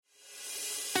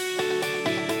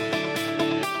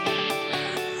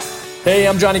Hey,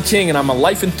 I'm Johnny King, and I'm a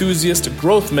life enthusiast,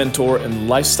 growth mentor, and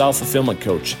lifestyle fulfillment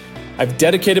coach. I've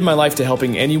dedicated my life to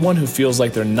helping anyone who feels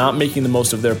like they're not making the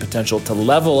most of their potential to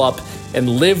level up and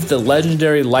live the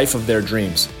legendary life of their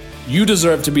dreams. You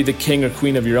deserve to be the king or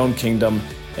queen of your own kingdom,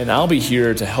 and I'll be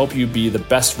here to help you be the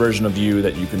best version of you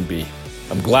that you can be.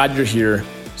 I'm glad you're here,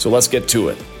 so let's get to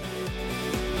it.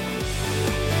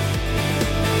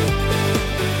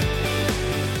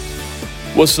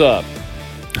 What's up?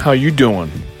 How you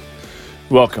doing?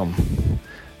 Welcome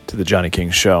to the Johnny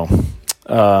King Show.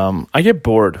 I get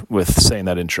bored with saying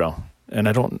that intro, and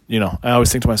I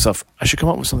always think to myself, I should come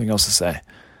up with something else to say,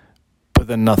 but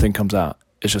then nothing comes out.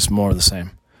 It's just more of the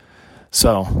same.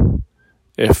 So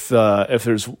if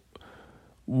there's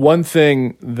one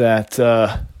thing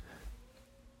that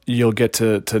you'll get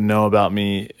to know about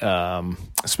me,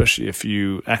 especially if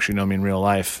you actually know me in real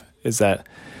life, is that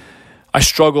I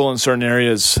struggle in certain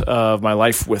areas of my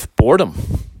life with boredom.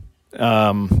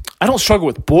 I don't struggle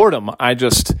with boredom. I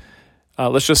just,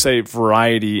 let's just say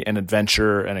variety and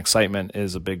adventure and excitement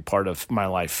is a big part of my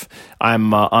life.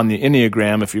 I'm on the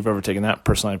Enneagram. If you've ever taken that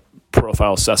personality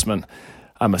profile assessment,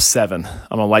 I'm a 7.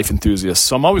 I'm a life enthusiast.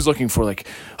 So I'm always looking for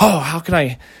how can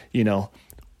I,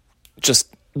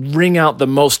 just wring out the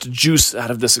most juice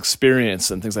out of this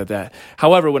experience and things like that.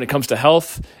 However, when it comes to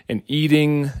health and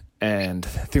eating and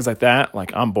things like that,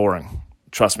 I'm boring.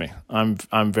 Trust me,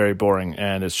 I'm very boring,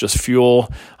 and it's just fuel.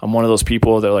 I'm one of those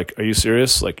people that are like, are you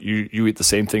serious? You eat the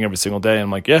same thing every single day? And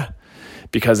I'm like, yeah,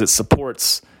 because it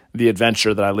supports the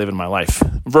adventure that I live in my life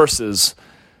versus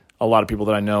a lot of people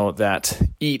that I know that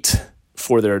eat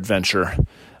for their adventure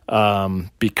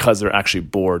because they're actually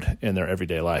bored in their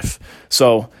everyday life.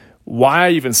 So why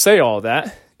I even say all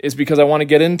that is because I want to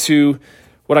get into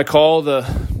what I call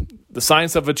the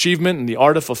science of achievement and the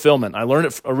art of fulfillment. I learned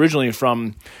it originally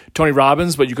from Tony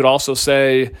Robbins, but you could also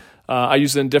say I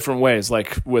use it in different ways.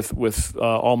 Like with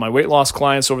all my weight loss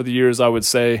clients over the years, I would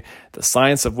say the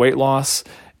science of weight loss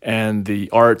and the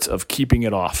art of keeping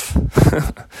it off.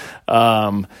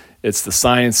 It's the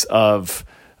science of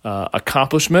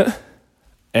accomplishment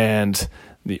and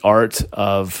the art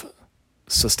of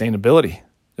sustainability.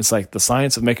 It's like the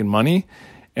science of making money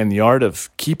and the art of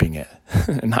keeping it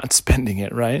and not spending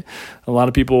it, right? A lot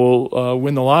of people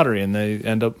win the lottery and they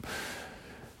end up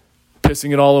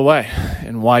pissing it all away.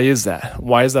 And why is that?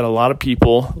 Why is that a lot of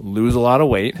people lose a lot of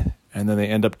weight and then they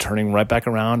end up turning right back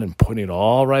around and putting it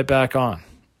all right back on?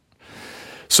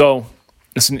 So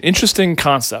it's an interesting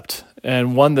concept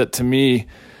and one that to me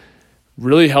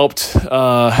really helped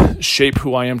shape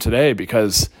who I am today,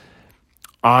 because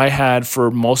I had, for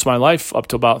most of my life, up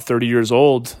to about 30 years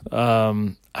old,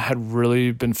 I had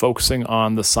really been focusing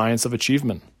on the science of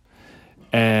achievement.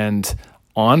 And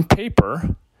on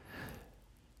paper,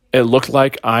 it looked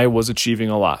like I was achieving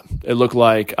a lot. It looked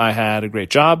like I had a great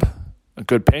job, a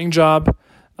good paying job,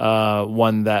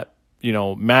 one that,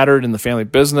 mattered in the family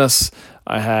business.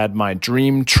 I had my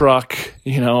dream truck,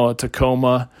 a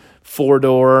Tacoma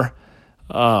 4-door.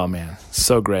 Oh man,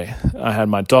 so great. I had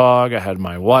my dog, I had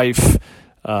my wife.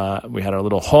 We had our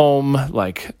little home.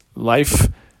 Life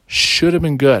should have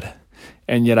been good.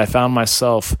 And yet I found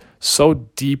myself so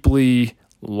deeply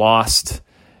lost.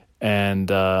 And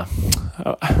I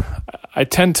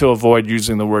tend to avoid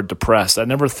using the word depressed. I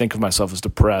never think of myself as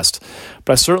depressed,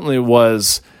 but I certainly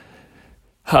was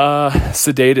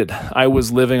sedated. I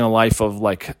was living a life of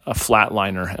a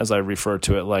flatliner, as I refer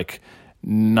to it,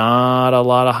 not a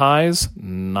lot of highs,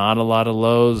 not a lot of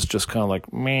lows, just kind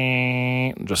of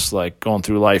meh, just going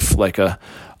through life like a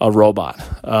robot,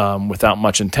 without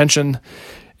much intention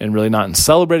and really not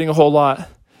celebrating a whole lot.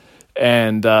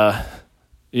 And,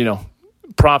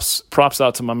 props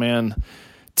out to my man,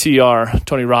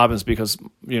 Tony Robbins, because,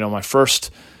 my first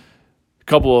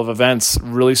couple of events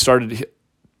really started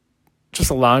just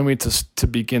allowing me to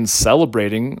begin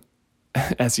celebrating,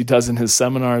 as he does in his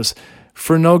seminars,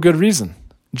 for no good reason,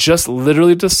 just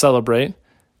literally to celebrate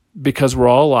because we're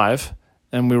all alive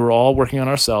and we were all working on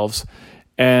ourselves.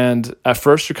 And at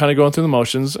first you're kind of going through the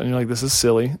motions and you're like, this is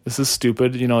silly, this is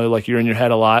stupid, you're in your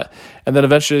head a lot. And then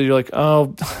eventually you're like,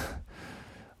 oh,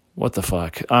 what the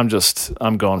fuck? I'm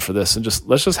going for this and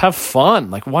let's just have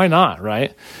fun. Why not?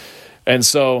 Right. And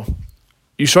so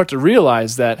you start to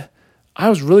realize that I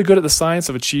was really good at the science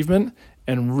of achievement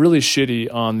and really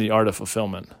shitty on the art of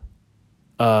fulfillment.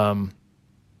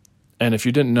 And if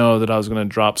you didn't know that I was going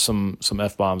to drop some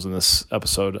F-bombs in this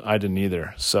episode, I didn't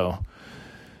either. So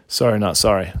sorry, not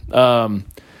sorry.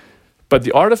 But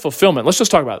the art of fulfillment, let's just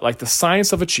talk about the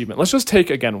science of achievement. Let's just take,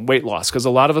 again, weight loss, because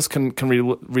a lot of us can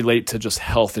relate to just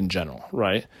health in general,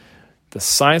 right? The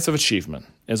science of achievement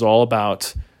is all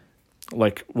about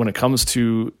like when it comes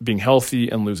to being healthy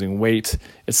and losing weight,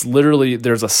 it's literally,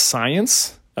 there's a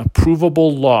science, a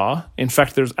provable law. In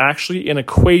fact, there's actually an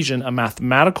equation, a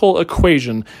mathematical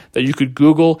equation that you could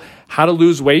Google how to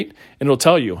lose weight, and it'll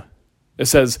tell you. It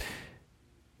says,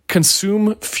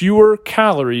 consume fewer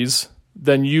calories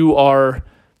than you are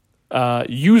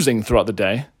using throughout the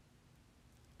day,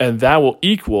 and that will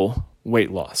equal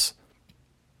weight loss.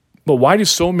 But why do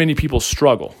so many people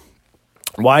struggle?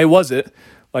 Why was it,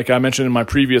 like I mentioned in my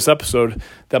previous episode,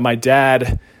 that my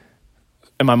dad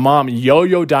and my mom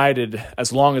yo-yo dieted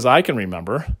as long as I can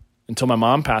remember until my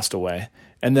mom passed away,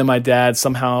 and then my dad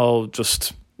somehow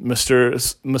just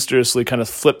mysteriously kind of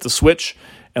flipped the switch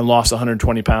and lost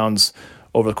 120 pounds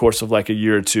over the course of like a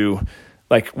year or two,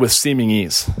 like with seeming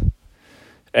ease.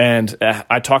 And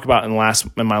I talk about in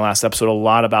my last episode a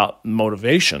lot about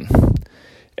motivation.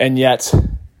 And yet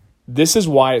this is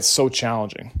why it's so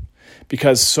challenging,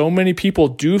 because so many people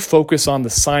do focus on the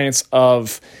science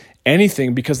of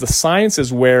anything, because the science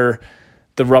is where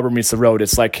the rubber meets the road.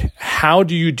 It's like, how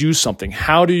do you do something?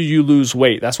 How do you lose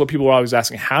weight? That's what people are always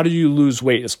asking. How do you lose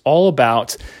weight? It's all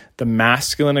about the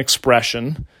masculine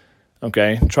expression.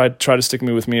 Okay, try to stick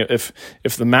with me. If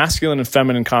the masculine and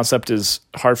feminine concept is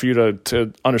hard for you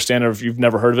to understand, or if you've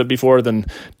never heard of it before, then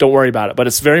don't worry about it. But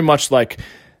it's very much like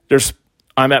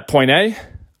I'm at point A,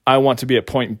 I want to be at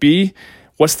point B.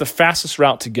 What's the fastest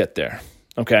route to get there?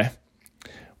 Okay.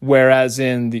 Whereas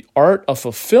in the art of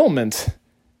fulfillment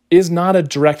is not a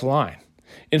direct line.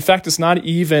 In fact, there's not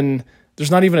even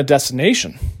a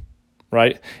destination,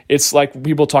 right? It's like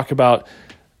people talk about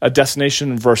a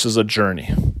destination versus a journey.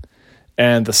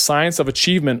 And the science of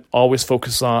achievement always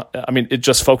focuses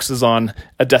on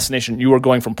a destination. You are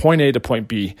going from point A to point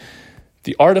B.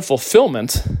 The art of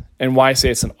fulfillment, and why I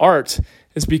say it's an art,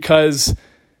 is because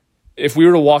if we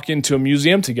were to walk into a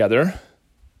museum together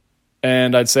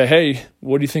and I'd say, hey,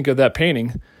 what do you think of that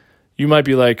painting? You might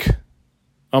be like,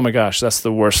 oh my gosh, that's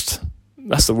the worst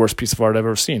piece of art I've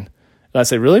ever seen. And I'd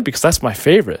say, really? Because that's my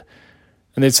favorite.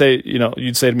 And they'd say,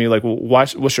 you'd say to me like, well,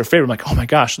 what's your favorite? I'm like, oh my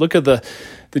gosh, look at the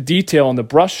detail and the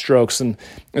brush strokes, and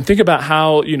think about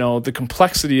how, the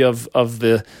complexity of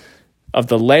the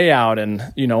layout,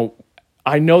 and,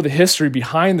 I know the history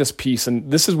behind this piece, and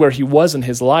this is where he was in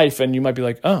his life. And you might be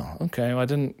like, oh, okay, well, I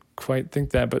didn't quite think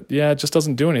that, but yeah, it just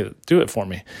doesn't do it for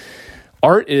me.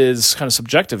 Art is kind of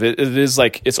subjective. It is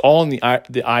like, it's all in the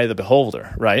eye of the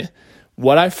beholder, right?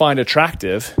 What I find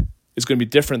attractive is going to be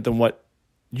different than what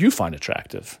you find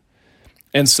attractive.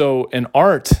 And so an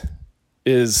art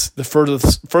is the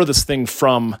furthest thing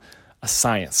from a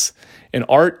science. And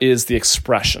art is the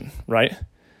expression, right?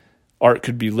 Art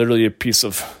could be literally a piece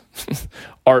of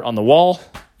art on the wall.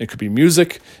 It could be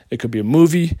music. It could be a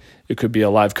movie. It could be a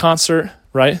live concert,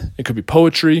 right? It could be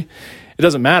poetry. It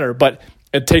doesn't matter, but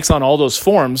it takes on all those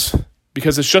forms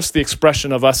because it's just the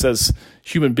expression of us as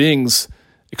human beings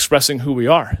expressing who we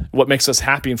are, what makes us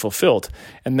happy and fulfilled.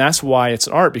 And that's why it's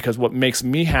an art, because what makes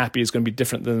me happy is going to be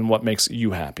different than what makes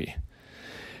you happy.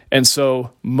 And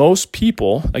so most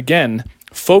people, again,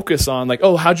 focus on like,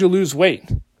 oh, how'd you lose weight?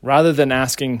 Rather than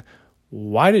asking,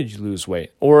 why did you lose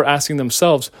weight? Or asking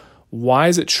themselves, why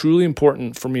is it truly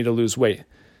important for me to lose weight?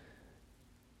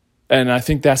 And I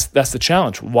think that's the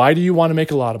challenge. Why do you want to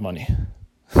make a lot of money?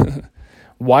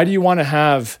 Why do you want to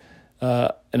have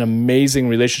an amazing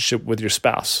relationship with your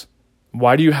spouse?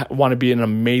 Why do you want to be an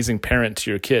amazing parent to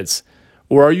your kids?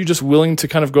 Or are you just willing to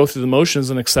kind of go through the motions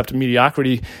and accept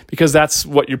mediocrity because that's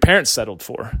what your parents settled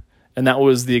for? And that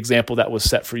was the example that was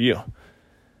set for you.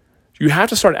 You have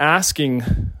to start asking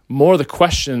more of the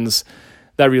questions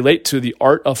that relate to the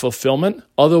art of fulfillment.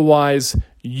 Otherwise,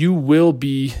 you will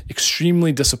be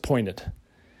extremely disappointed.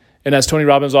 And as Tony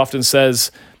Robbins often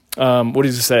says, what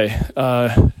does he say?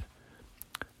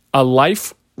 A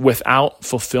life without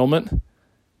fulfillment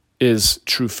is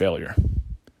true failure.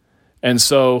 And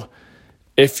so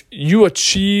if you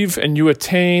achieve and you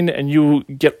attain and you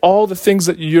get all the things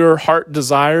that your heart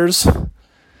desires,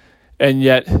 and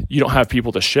yet you don't have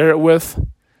people to share it with,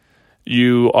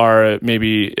 you are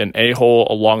maybe an a-hole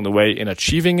along the way in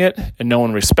achieving it, and no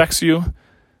one respects you,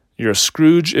 you're a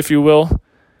Scrooge, if you will,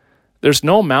 there's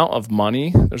no amount of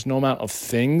money, there's no amount of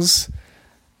things,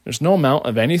 there's no amount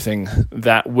of anything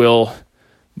that will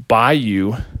buy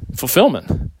you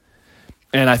fulfillment.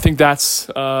 And I think that's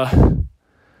a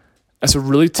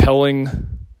really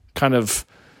telling kind of,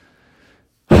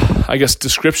 I guess,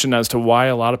 description as to why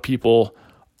a lot of people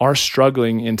are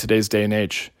struggling in today's day and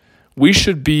age. We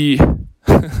should be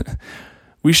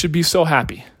so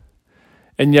happy.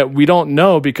 And yet we don't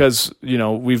know because,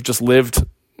 we've just lived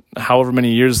however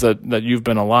many years that you've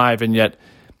been alive, and yet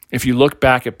if you look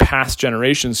back at past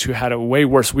generations who had it way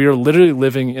worse, we are literally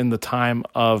living in the time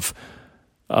of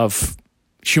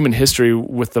human history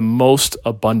with the most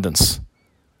abundance.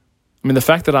 I mean, the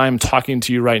fact that I'm talking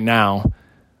to you right now,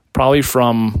 probably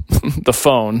from the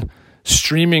phone,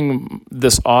 streaming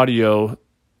this audio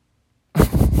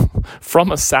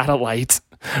from a satellite,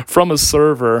 from a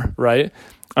server, right?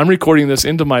 I'm recording this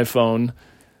into my phone,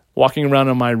 walking around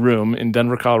in my room in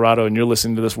Denver, Colorado, and you're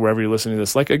listening to this wherever you're listening to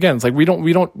this. Like, again, it's like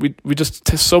we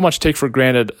just so much take for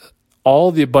granted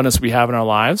all the abundance we have in our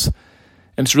lives.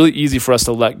 And it's really easy for us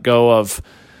to let go of,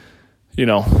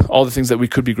 all the things that we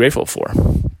could be grateful for.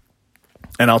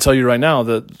 And I'll tell you right now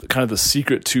that kind of the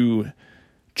secret to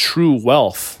true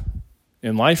wealth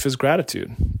in life is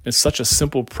gratitude. It's such a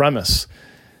simple premise,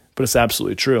 but it's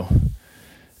absolutely true.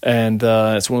 And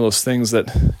it's one of those things that,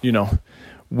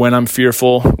 when I'm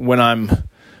fearful, when I'm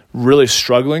really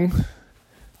struggling,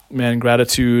 man,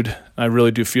 gratitude, I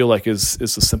really do feel like is the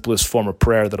simplest form of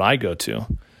prayer that I go to.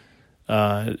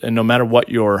 And no matter what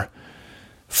your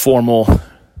formal,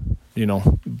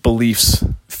 beliefs,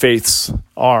 faiths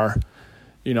are,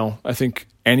 I think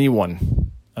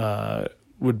anyone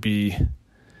would be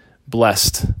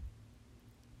blessed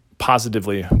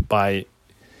positively by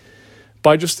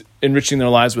just enriching their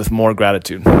lives with more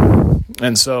gratitude.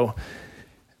 And so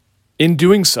in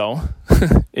doing so,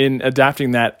 in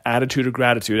adapting that attitude of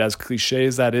gratitude, as cliche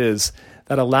as that is,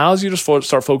 that allows you to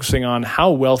start focusing on how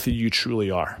wealthy you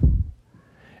truly are.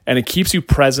 And it keeps you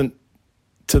present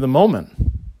to the moment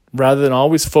rather than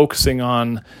always focusing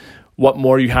on what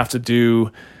more you have to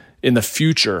do in the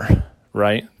future,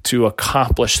 right, to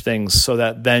accomplish things so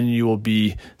that then you will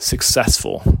be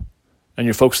successful. And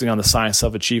you're focusing on the science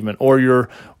of achievement, or you're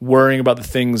worrying about the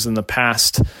things in the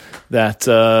past that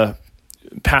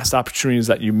past opportunities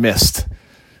that you missed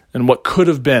and what could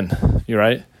have been,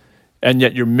 right? And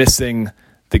yet you're missing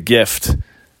the gift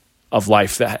of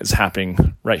life that is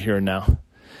happening right here and now.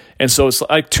 And so it's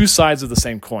like two sides of the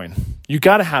same coin. You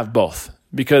got to have both,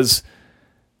 because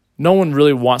no one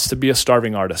really wants to be a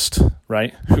starving artist,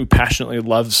 right? Who passionately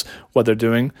loves what they're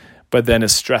doing, but then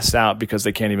is stressed out because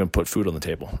they can't even put food on the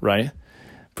table, right?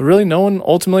 But really, no one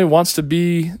ultimately wants to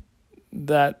be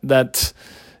that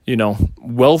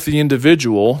wealthy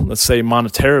individual, let's say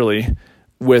monetarily,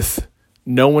 with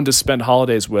no one to spend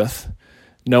holidays with,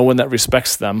 no one that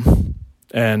respects them,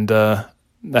 and that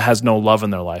has no love in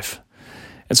their life.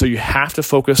 And so you have to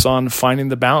focus on finding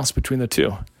the balance between the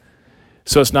two.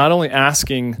 So it's not only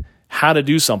asking how to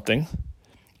do something,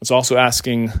 it's also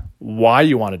asking why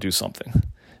you want to do something,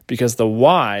 because the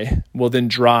why will then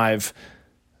drive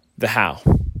the how.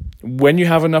 When you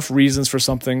have enough reasons for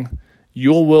something,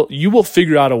 you will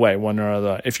figure out a way, one or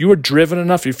other. If you are driven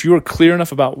enough, if you are clear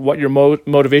enough about what your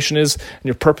motivation is and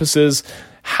your purpose is,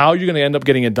 how you're going to end up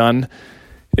getting it done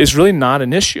is really not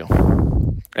an issue.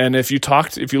 And if you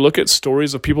look at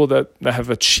stories of people that have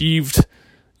achieved,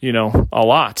 a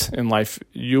lot in life,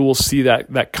 you will see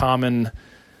that common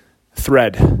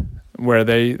thread where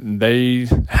they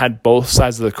had both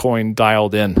sides of the coin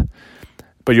dialed in.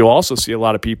 But you'll also see a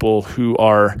lot of people who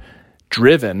are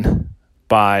driven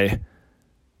by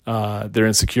their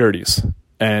insecurities.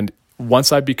 And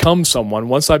once I become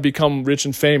rich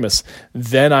and famous,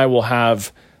 then I will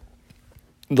have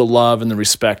the love and the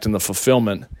respect and the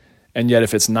fulfillment. And yet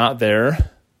if it's not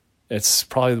there, it's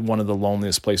probably one of the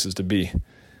loneliest places to be,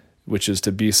 which is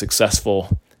to be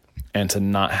successful and to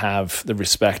not have the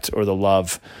respect or the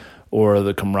love or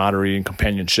the camaraderie and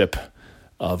companionship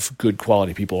of good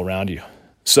quality people around you.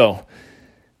 So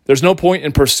there's no point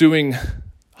in pursuing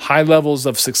high levels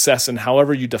of success, and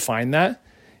however you define that,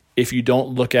 if you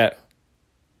don't look at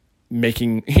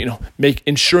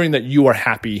ensuring that you are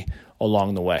happy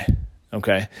along the way.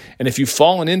 Okay. And if you've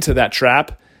fallen into that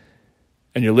trap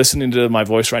and you're listening to my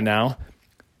voice right now,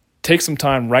 take some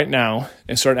time right now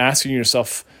and start asking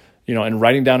yourself, and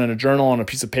writing down in a journal, on a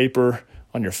piece of paper,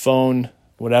 on your phone,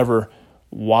 whatever,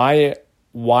 why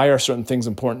are certain things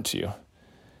important to you?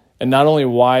 And not only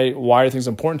why are things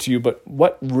important to you, but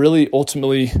what really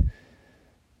ultimately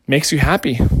makes you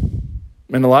happy?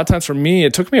 And a lot of times for me,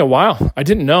 it took me a while. I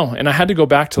didn't know. And I had to go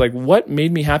back to what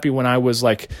made me happy when I was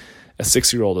like a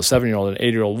 6-year-old, a 7-year-old, an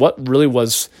 8-year-old. What really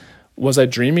was I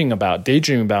daydreaming about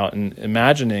and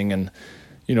imagining and,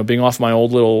 being off my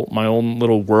own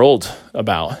little world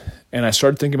about. And I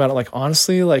started thinking about it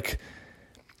honestly,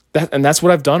 that, and that's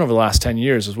what I've done over the last 10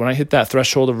 years is when I hit that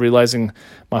threshold of realizing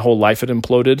my whole life had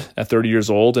imploded at 30 years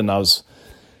old, and I was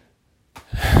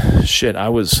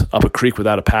up a creek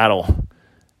without a paddle.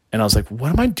 And I was like,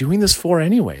 what am I doing this for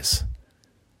anyways?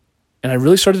 And I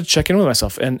really started to check in with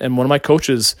myself. And one of my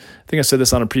coaches, I think I said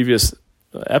this on a previous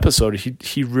episode,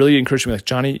 he really encouraged me, like,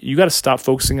 Johnny, you got to stop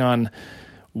focusing on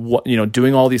what,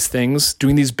 doing all these things,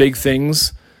 doing these big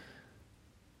things,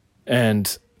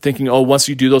 and thinking, oh, once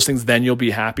you do those things, then you'll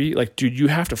be happy. Like, dude, you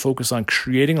have to focus on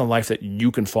creating a life that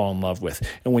you can fall in love with.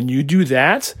 And when you do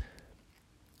that,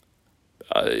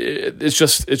 it's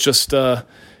just other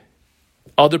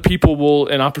people will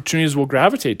and opportunities will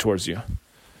gravitate towards you.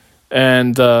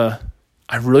 And I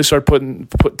really started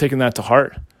taking that to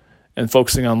heart and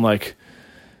focusing on, like,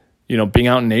 being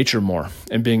out in nature more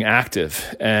and being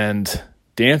active and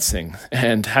dancing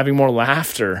and having more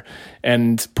laughter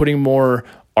and putting more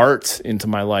art into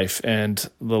my life, and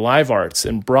the live arts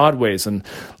and Broadways and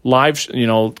live,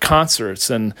 concerts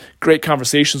and great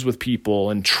conversations with people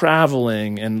and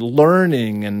traveling and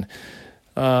learning and,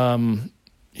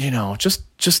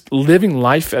 just living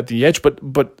life at the edge, but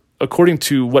according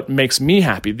to what makes me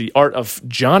happy, the art of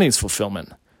Johnny's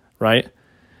fulfillment, right?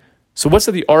 So what's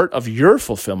the art of your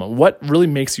fulfillment? What really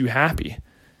makes you happy?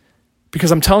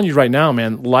 Because I'm telling you right now,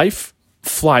 man, life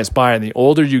flies by, and the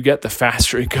older you get, the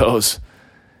faster it goes.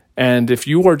 And if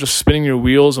you are just spinning your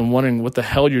wheels and wondering what the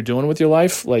hell you're doing with your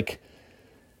life, like,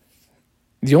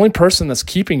 the only person that's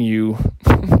keeping you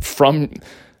from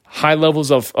high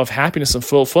levels of happiness and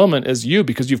fulfillment is you,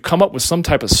 because you've come up with some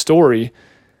type of story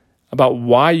about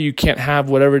why you can't have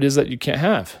whatever it is that you can't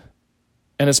have.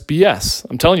 And it's BS.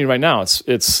 I'm telling you right now,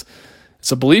 it's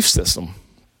a belief system.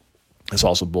 It's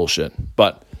also bullshit,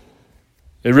 but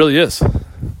it really is.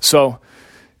 So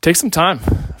take some time.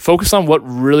 Focus on what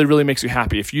really, really makes you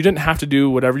happy. If you didn't have to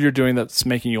do whatever you're doing that's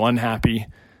making you unhappy,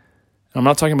 I'm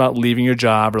not talking about leaving your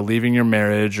job or leaving your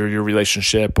marriage or your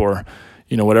relationship or,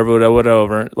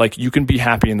 whatever. Like, you can be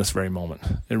happy in this very moment.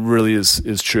 It really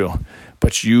is true.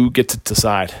 But you get to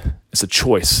decide. It's a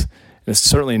choice. And it's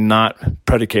certainly not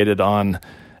predicated on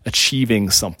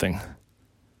achieving something.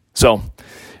 So,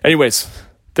 anyways,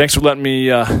 thanks for letting me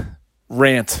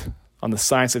rant on the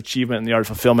science of achievement and the art of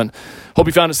fulfillment. Hope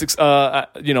you found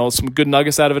some good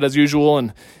nuggets out of it as usual.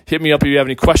 And hit me up if you have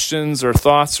any questions or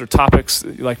thoughts or topics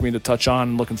that you'd like me to touch on.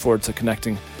 I'm looking forward to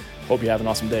connecting. Hope you have an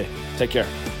awesome day. Take care.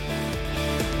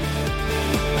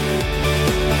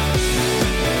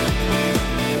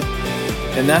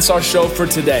 And that's our show for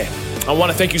today. I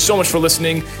want to thank you so much for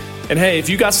listening. And hey, if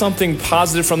you got something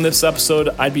positive from this episode,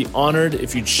 I'd be honored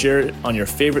if you'd share it on your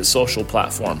favorite social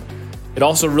platform. It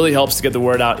also really helps to get the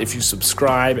word out if you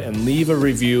subscribe and leave a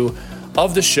review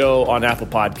of the show on Apple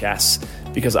Podcasts,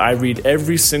 because I read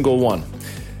every single one.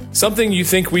 Something you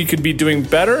think we could be doing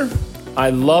better? I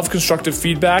love constructive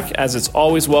feedback, as it's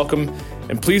always welcome.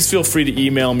 And please feel free to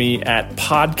email me at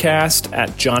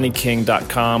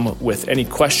podcast@johnnyking.com with any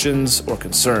questions or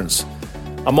concerns.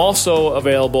 I'm also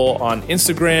available on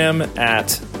Instagram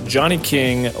at Johnny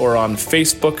King or on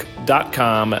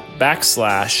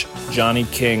Facebook.com/Johnny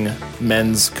King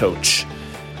Men's Coach.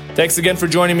 Thanks again for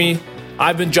joining me.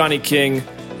 I've been Johnny King.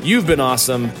 You've been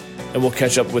awesome. And we'll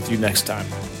catch up with you next time.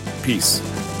 Peace.